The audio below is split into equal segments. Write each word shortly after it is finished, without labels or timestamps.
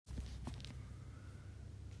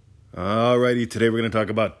Alrighty, today we're going to talk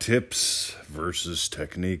about tips versus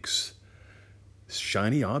techniques,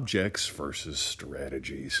 shiny objects versus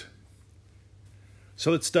strategies.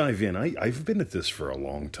 So let's dive in. I've been at this for a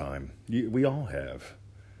long time. We all have.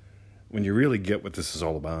 When you really get what this is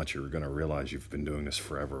all about, you're going to realize you've been doing this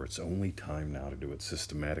forever. It's only time now to do it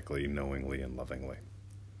systematically, knowingly, and lovingly.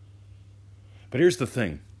 But here's the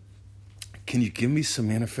thing. Can you give me some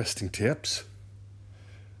manifesting tips?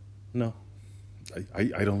 No.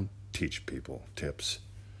 I don't teach people tips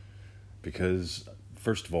because,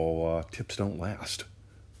 first of all, tips don't last.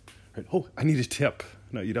 Right? Oh, I need a tip.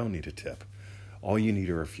 No, you don't need a tip. All you need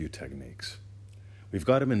are a few techniques. We've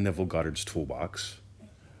got them in Neville Goddard's toolbox.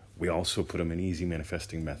 We also put them in Easy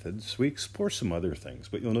Manifesting Methods. We explore some other things,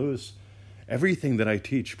 but you'll notice everything that I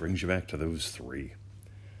teach brings you back to those three.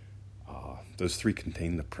 Those three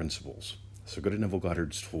contain the principles. So go to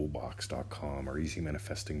NevilleGoddard'stoolbox.com or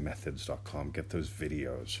EasyManifestingMethods.com. Get those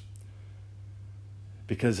videos.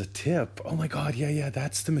 Because a tip, oh my God, yeah,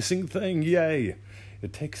 that's the missing thing, yay.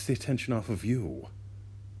 It takes the attention off of you.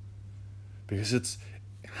 Because it's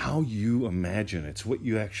how you imagine, it's what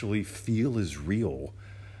you actually feel is real.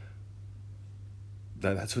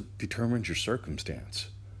 That's what determines your circumstance.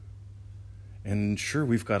 And sure,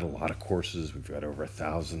 we've got a lot of courses. We've got over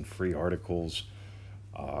 1,000 free articles,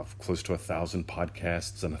 close to 1,000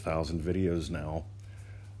 podcasts and 1,000 videos now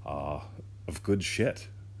of good shit,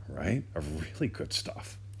 right? Of really good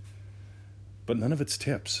stuff. But none of it's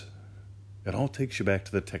tips. It all takes you back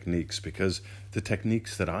to the techniques, because the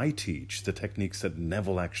techniques that I teach, the techniques that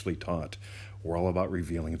Neville actually taught, were all about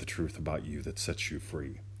revealing the truth about you that sets you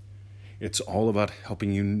free. It's all about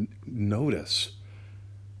helping you notice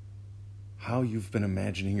how you've been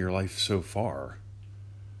imagining your life so far,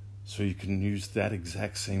 so you can use that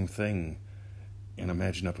exact same thing and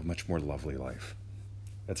imagine up a much more lovely life.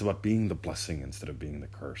 It's about being the blessing instead of being the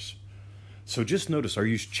curse. So just notice, are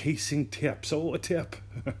you chasing tips? Oh, a tip.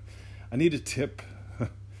 I need a tip.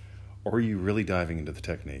 Or are you really diving into the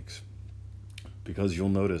techniques? Because you'll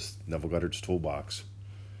notice Neville Goddard's Toolbox,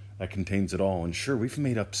 that contains it all. And sure, we've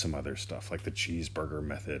made up some other stuff like the cheeseburger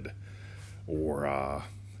method or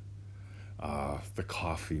the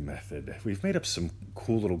coffee method. We've made up some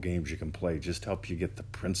cool little games you can play just to help you get the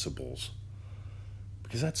principles.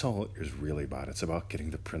 Because that's all it is really about. It's about getting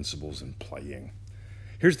the principles and playing.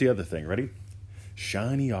 Here's the other thing. Ready?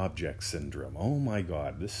 Shiny object syndrome. Oh my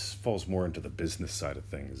God. This falls more into the business side of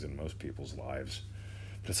things in most people's lives.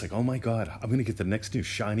 But it's like, oh my God, I'm going to get the next new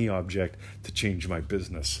shiny object to change my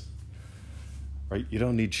business. Right? You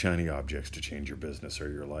don't need shiny objects to change your business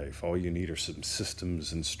or your life. All you need are some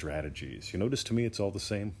systems and strategies. You notice to me it's all the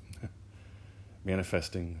same.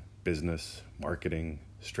 Manifesting, business, marketing,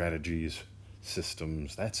 strategies,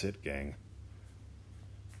 systems. That's it, gang.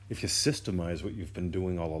 If you systemize what you've been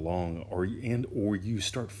doing all along, or you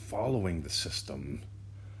start following the system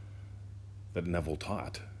that Neville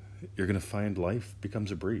taught, you're going to find life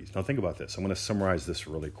becomes a breeze. Now think about this. I'm going to summarize this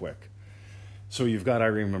really quick. So you've got I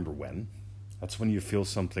remember when. That's when you feel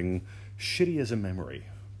something shitty as a memory,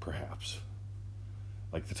 perhaps.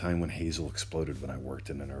 Like the time when Hazel exploded when I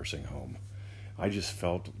worked in a nursing home. I just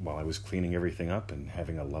felt, while I was cleaning everything up and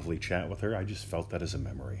having a lovely chat with her, I just felt that as a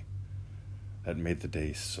memory. That made the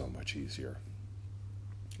day so much easier.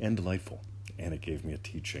 And delightful. And it gave me a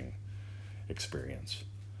teaching experience.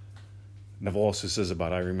 Neville also says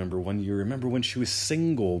about I remember when she was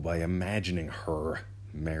single by imagining her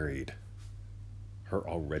married. Her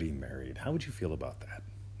already married. How would you feel about that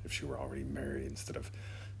if she were already married instead of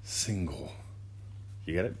single?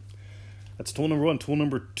 You get it? That's tool number one. Tool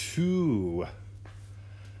number two,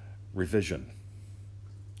 revision.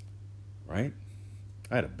 Right?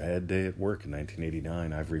 I had a bad day at work in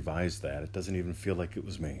 1989. I've revised that. It doesn't even feel like it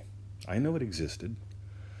was me. I know it existed,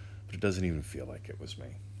 but it doesn't even feel like it was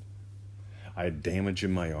me. I had damage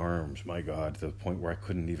in my arms, my God, to the point where I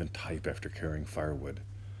couldn't even type after carrying firewood.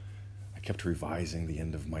 I kept revising the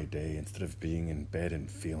end of my day. Instead of being in bed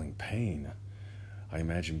and feeling pain, I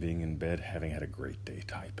imagined being in bed having had a great day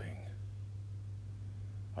typing.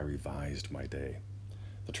 I revised my day.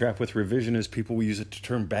 The trap with revision is people will use it to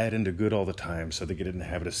turn bad into good all the time, so they get in the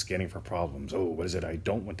habit of scanning for problems. Oh, what is it I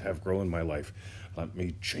don't want to have grow in my life? Let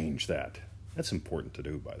me change that. That's important to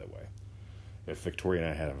do, by the way. If Victoria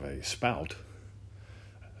and I have a spout,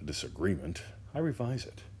 a disagreement, I revise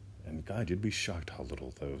it. And God, you'd be shocked how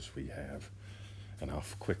little those we have and how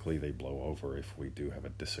quickly they blow over if we do have a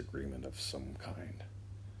disagreement of some kind.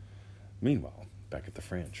 Meanwhile, back at the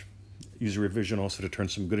Fringe, use a revision also to turn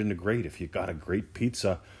some good into great. If you got a great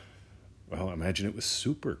pizza, well, imagine it was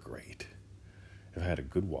super great. If I had a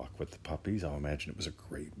good walk with the puppies, I'll imagine it was a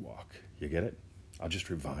great walk. You get it? I'll just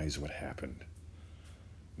revise what happened.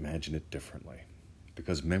 Imagine it differently.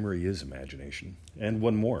 Because memory is imagination. And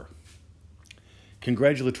one more.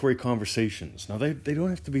 Congratulatory conversations. Now, they don't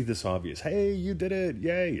have to be this obvious. Hey, you did it.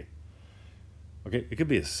 Yay. Okay, it could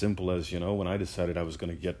be as simple as, when I decided I was going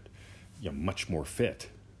to get much more fit.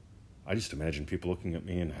 I just imagine people looking at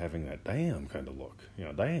me and having that damn kind of look.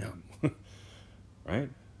 Damn. Right?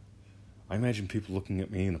 I imagine people looking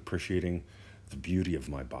at me and appreciating the beauty of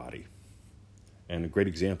my body. And a great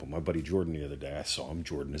example, my buddy Jordan the other day, I saw him.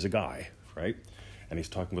 Jordan is a guy, right? And he's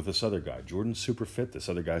talking with this other guy. Jordan's super fit. This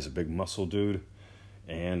other guy's a big muscle dude.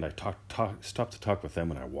 And I stopped to talk with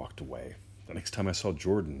them, and I walked away. The next time I saw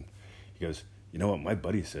Jordan, he goes, you know what, my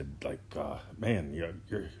buddy said, man,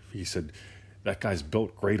 he said, that guy's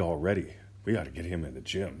built great already. We got to get him in the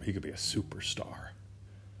gym. He could be a superstar.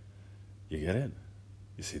 You get it?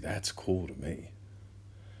 You see, that's cool to me.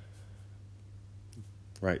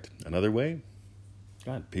 Right. Another way,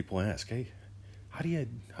 God, people ask, hey, how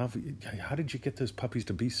did you get those puppies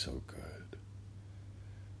to be so good?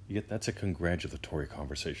 That's a congratulatory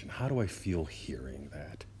conversation. How do I feel hearing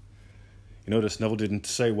that? You notice Neville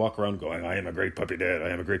didn't walk around going, I am a great puppy dad, I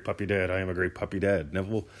am a great puppy dad, I am a great puppy dad.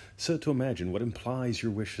 Neville said to imagine what implies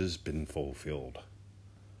your wish has been fulfilled.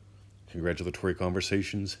 Congratulatory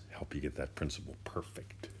conversations help you get that principle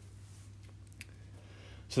perfect.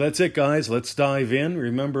 So that's it, guys. Let's dive in.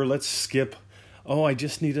 Remember, let's skip, I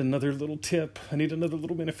just need another little tip. I need another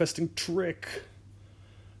little manifesting trick.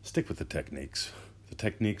 Stick with the techniques. The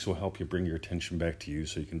techniques will help you bring your attention back to you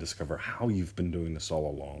so you can discover how you've been doing this all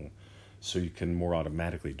along, so you can more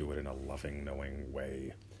automatically do it in a loving, knowing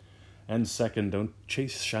way. And second, don't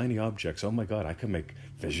chase shiny objects. Oh my God, I can make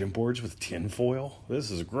vision boards with tinfoil.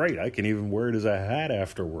 This is great. I can even wear it as a hat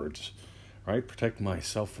afterwards. Right? Protect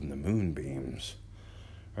myself from the moonbeams.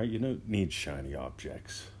 Right? You don't need shiny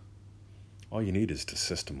objects. All you need is to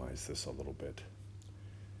systemize this a little bit.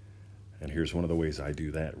 And here's one of the ways I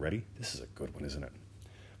do that. Ready? This is a good one, isn't it?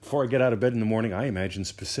 Before I get out of bed in the morning, I imagine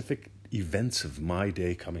specific events of my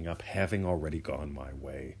day coming up having already gone my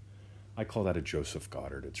way. I call that a Joseph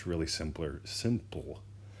Goddard. It's really similar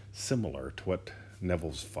to what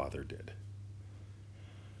Neville's father did.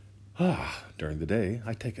 During the day,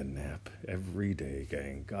 I take a nap every day,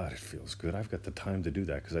 gang. God, it feels good. I've got the time to do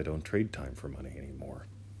that because I don't trade time for money anymore.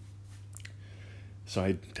 So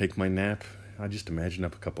I take my nap. I just imagine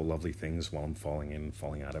up a couple lovely things while I'm falling in and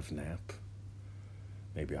falling out of nap.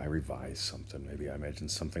 Maybe I revise something. Maybe I imagine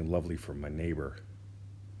something lovely from my neighbor.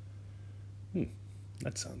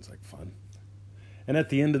 That sounds like fun. And at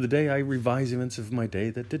the end of the day, I revise events of my day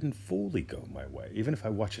that didn't fully go my way. Even if I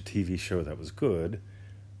watch a TV show that was good,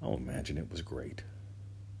 I'll imagine it was great.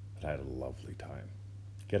 But I had a lovely time.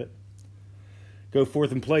 Get it? Go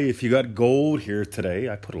forth and play. If you got gold here today,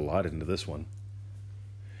 I put a lot into this one.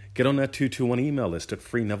 Get on that 221 email list at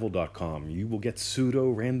freeneville.com. You will get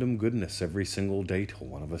pseudo-random goodness every single day till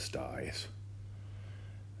one of us dies.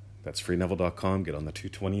 That's freeneville.com. Get on the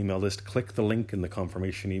 220 email list. Click the link in the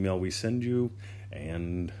confirmation email we send you,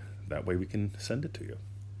 and that way we can send it to you.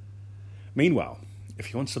 Meanwhile,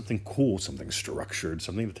 if you want something cool, something structured,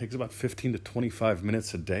 something that takes about 15 to 25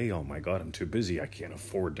 minutes a day, oh my God, I'm too busy. I can't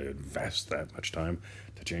afford to invest that much time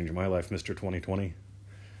to change my life, Mr. 2020.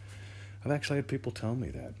 I've actually had people tell me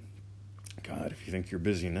that. God, if you think you're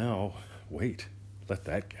busy now, wait. Let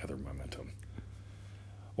that gather momentum.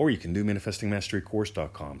 Or you can do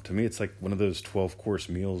manifestingmasterycourse.com. To me, it's like one of those 12-course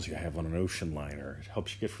meals you have on an ocean liner. It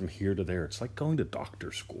helps you get from here to there. It's like going to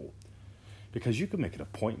doctor school. Because you can make an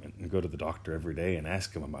appointment and go to the doctor every day and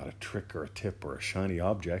ask him about a trick or a tip or a shiny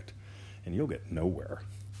object, and you'll get nowhere.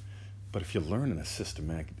 But if you learn in a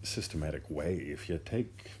systematic way, if you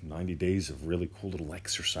take 90 days of really cool little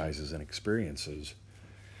exercises and experiences,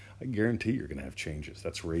 I guarantee you're going to have changes.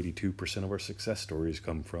 That's where 82% of our success stories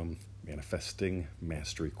come from,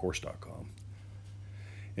 manifestingmasterycourse.com.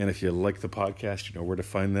 And if you like the podcast, you know where to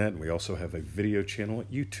find that. And we also have a video channel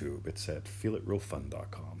at YouTube. It's at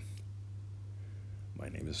feelitrealfun.com. My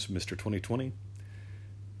name is Mr. 2020,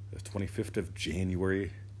 the 25th of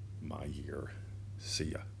January, my year.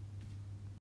 See ya.